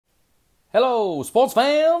Hello, sports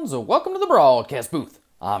fans! Welcome to the broadcast booth.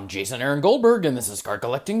 I'm Jason Aaron Goldberg, and this is Card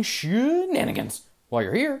Collecting Shenanigans. While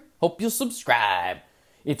you're here, hope you'll subscribe.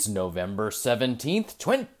 It's November 17th,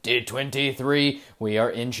 2023. We are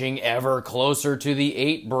inching ever closer to the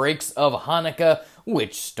 8 breaks of Hanukkah,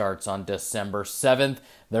 which starts on December 7th.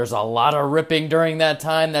 There's a lot of ripping during that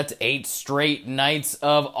time. That's 8 straight nights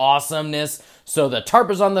of awesomeness. So the tarp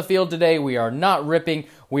is on the field today. We are not ripping.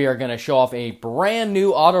 We are going to show off a brand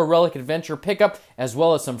new Auto Relic Adventure pickup, as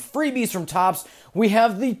well as some freebies from Topps. We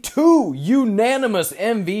have the 2 unanimous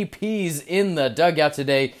MVPs in the dugout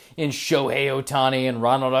today in Shohei Ohtani and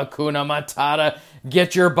Ronald Acuna Matata.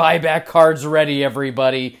 Get your buyback cards ready,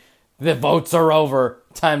 everybody. The votes are over.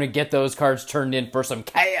 Time to get those cards turned in for some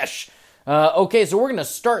cash. Okay, so we're going to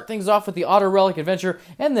start things off with the Auto Relic Adventure,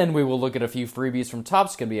 and then we will look at a few freebies from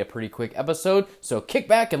Topps. It's going to be a pretty quick episode, so kick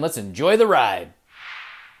back and let's enjoy the ride.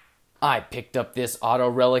 I picked up this Auto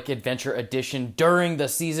Relic Adventure Edition during the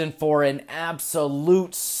season for an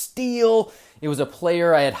absolute steal. It was a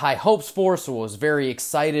player I had high hopes for, so I was very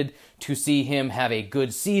excited to see him have a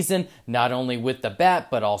good season, not only with the bat,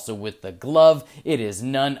 but also with the glove. It is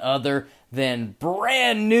none other than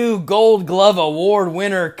brand new Gold Glove Award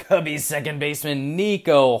winner, Cubbies second baseman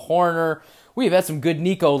Nico Hoerner. We've had some good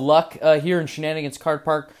Nico luck here in Shenanigans Card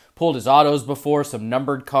Park. Pulled his autos before, some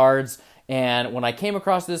numbered cards. And when I came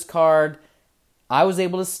across this card, I was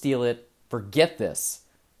able to steal it for, get this,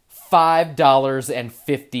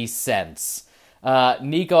 $5.50.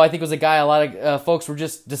 Nico, I think, was a guy a lot of folks were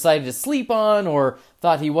just decided to sleep on or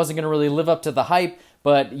thought he wasn't going to really live up to the hype.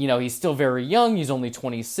 But, you know, he's still very young. He's only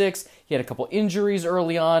 26. He had a couple injuries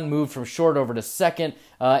early on, moved from short over to second,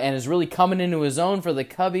 and is really coming into his own for the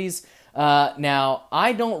Cubbies. Now,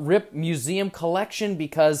 I don't rip Museum Collection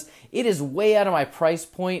because it is way out of my price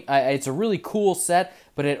point. It's a really cool set,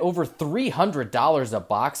 but at over $300 a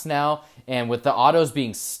box now, and with the autos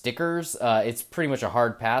being stickers, it's pretty much a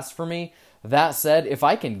hard pass for me. That said, if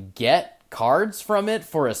I can get cards from it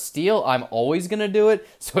for a steal, I'm always going to do it.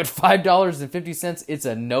 So at $5.50, it's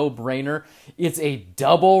a no-brainer. It's a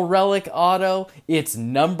double relic auto. It's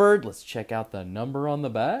numbered. Let's check out the number on the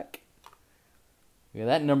back. Yeah,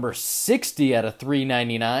 that number 60 out of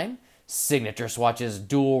 $3.99. Signature Swatches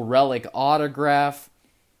dual relic autograph.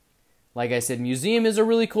 Like I said, Museum is a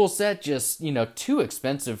really cool set, just, you know, too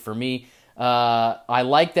expensive for me. I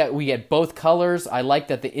like that we get both colors. I like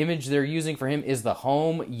that the image they're using for him is the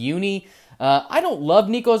home uni. I don't love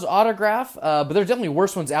Nico's autograph, but there's definitely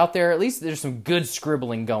worse ones out there. At least there's some good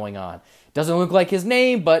scribbling going on. Doesn't look like his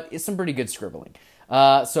name, but it's some pretty good scribbling.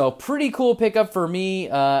 So pretty cool pickup for me,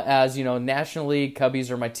 as you know, National League Cubbies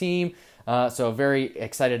are my team. So very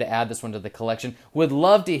excited to add this one to the collection. Would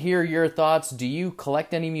love to hear your thoughts. Do you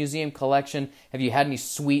collect any Museum Collection? Have you had any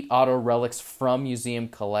sweet auto relics from Museum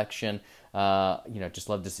Collection? Just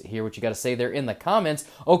love to hear what you got to say there in the comments.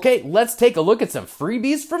 Okay, let's take a look at some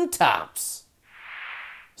freebies from Topps.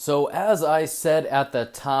 So as I said at the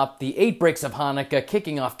top, the 8 breaks of Hanukkah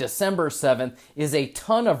kicking off December 7th is a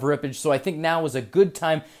ton of rippage, so I think now is a good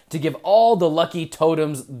time to give all the lucky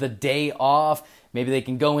totems the day off. Maybe they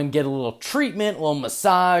can go and get a little treatment, a little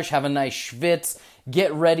massage, have a nice schwitz,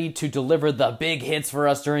 get ready to deliver the big hits for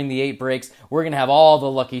us during the 8 breaks. We're going to have all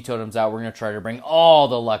the lucky totems out. We're going to try to bring all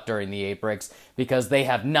the luck during the 8 breaks because they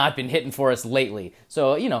have not been hitting for us lately.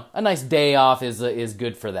 So, you know, a nice day off is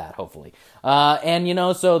good for that, hopefully.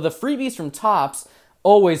 So the freebies from Topps,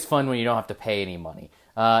 always fun when you don't have to pay any money.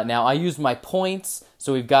 Now, I use my points,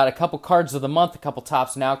 so we've got a couple cards of the month, a couple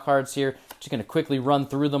Topps Now cards here. Just going to quickly run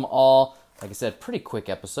through them all. Like I said, pretty quick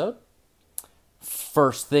episode.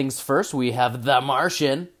 First things first, we have The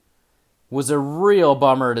Martian. Was a real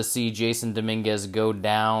bummer to see Jason Dominguez go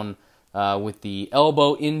down with the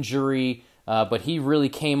elbow injury, but he really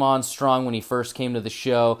came on strong when he first came to the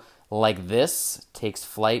show. Like this, takes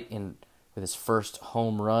flight with his first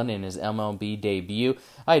home run in his MLB debut.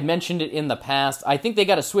 I had mentioned it in the past. I think they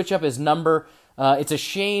got to switch up his number. It's a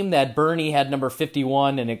shame that Bernie had number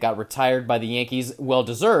 51 and it got retired by the Yankees.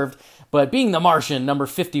 Well-deserved. But being the Martian, number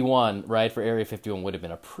 51, right, for Area 51 would have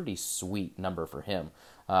been a pretty sweet number for him.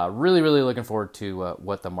 Really, really looking forward to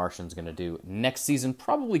what the Martian's going to do next season.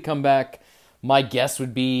 Probably come back, my guess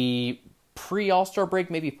would be pre-All-Star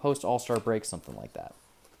break, maybe post-All-Star break, something like that.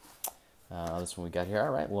 This one we got here. All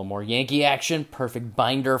right, a little more Yankee action. Perfect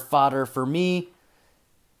binder fodder for me.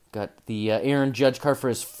 Got the Aaron Judge card for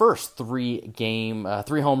his first 3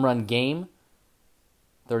 home run game.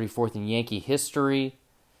 34th in Yankee history.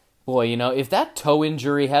 Boy, you know, if that toe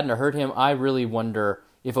injury hadn't hurt him, I really wonder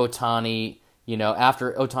if Ohtani, you know,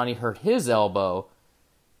 after Ohtani hurt his elbow,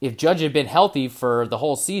 if Judge had been healthy for the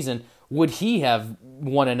whole season, would he have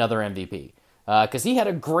won another MVP? Because he had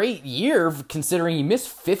a great year considering he missed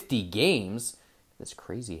 50 games. This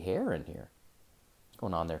crazy hair in here. What's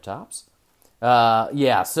going on there, Tops?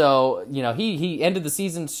 Yeah, so, he ended the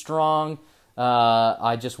season strong.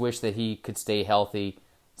 I just wish that he could stay healthy.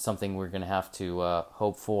 Something we're going to have to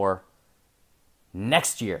hope for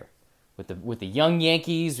next year. With the young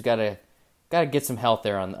Yankees, we gotta get some health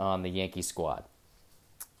there on the Yankee squad.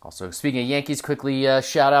 Also, speaking of Yankees, quickly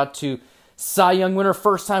shout out to Cy Young winner,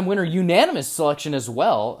 first-time winner, unanimous selection as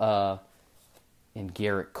well, in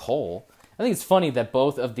Garrett Cole. I think it's funny that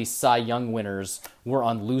both of the Cy Young winners were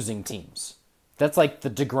on losing teams. That's like the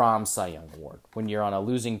DeGrom Cy Young Award, when you're on a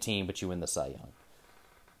losing team but you win the Cy Young.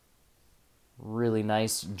 Really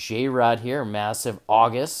nice J-Rod here, massive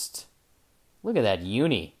August. Look at that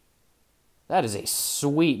uni. That is a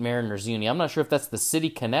sweet Mariners uni. I'm not sure if that's the City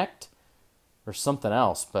Connect or something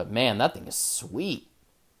else, but man, that thing is sweet.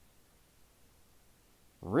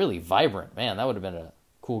 Really vibrant. Man, that would have been a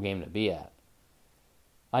cool game to be at.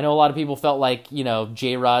 I know a lot of people felt like,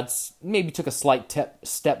 J-Rod maybe took a slight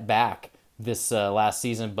step back this last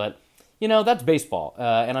season, but, that's baseball.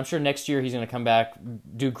 And I'm sure next year he's going to come back,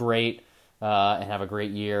 do great, and have a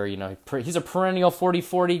great year. He's a perennial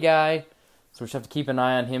 40-40 guy, so we should have to keep an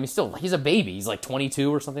eye on him. He's a baby. He's like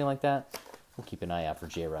 22 or something like that. We'll keep an eye out for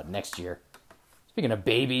J-Rod next year. Speaking of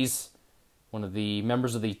babies, one of the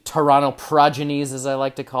members of the Toronto progenies, as I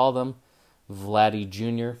like to call them, Vladdy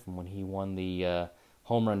Jr., from when he won the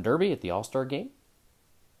home run derby at the All-Star game.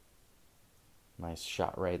 Nice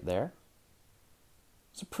shot right there.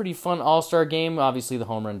 It's a pretty fun All-Star game. Obviously, the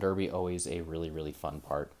home run derby, always a really, really fun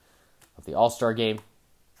part of the All-Star game.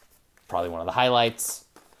 Probably one of the highlights.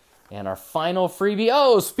 And our final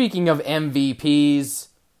freebie. Speaking of MVPs,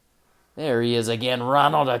 there he is again,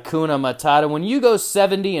 Ronald Acuna Matata. When you go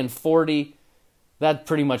 70-40, that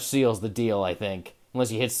pretty much seals the deal, I think,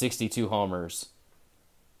 unless you hit 62 homers.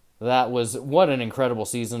 What an incredible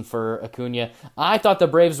season for Acuna. I thought the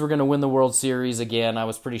Braves were going to win the World Series again. I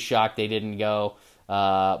was pretty shocked they didn't go.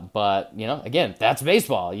 But, again, that's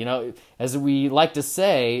baseball. As we like to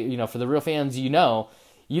say, for the real fans, you don't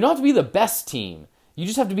have to be the best team. You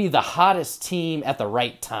just have to be the hottest team at the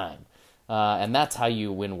right time. And that's how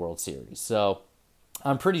you win World Series. So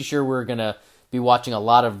I'm pretty sure we're going to be watching a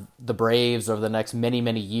lot of the Braves over the next many,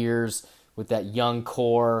 many years with that young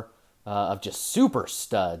core of just super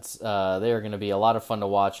studs. They are going to be a lot of fun to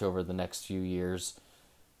watch over the next few years.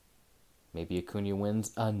 Maybe Acuna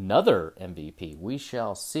wins another MVP. We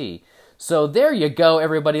shall see. So there you go,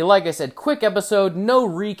 everybody. Like I said, quick episode. No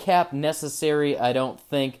recap necessary, I don't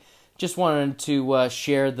think. Just wanted to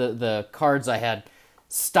share the cards I had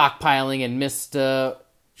stockpiling and missed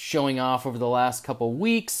showing off over the last couple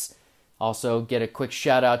weeks. Also, get a quick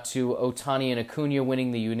shout out to Ohtani and Acuna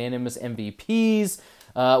winning the unanimous MVPs.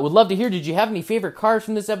 Would love to hear, did you have any favorite cards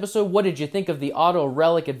from this episode? What did you think of the Auto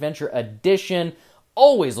Relic Adventure Edition?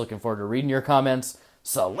 Always looking forward to reading your comments.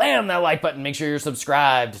 Slam that like button, make sure you're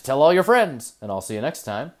subscribed, tell all your friends, and I'll see you next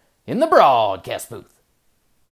time in the broadcast booth.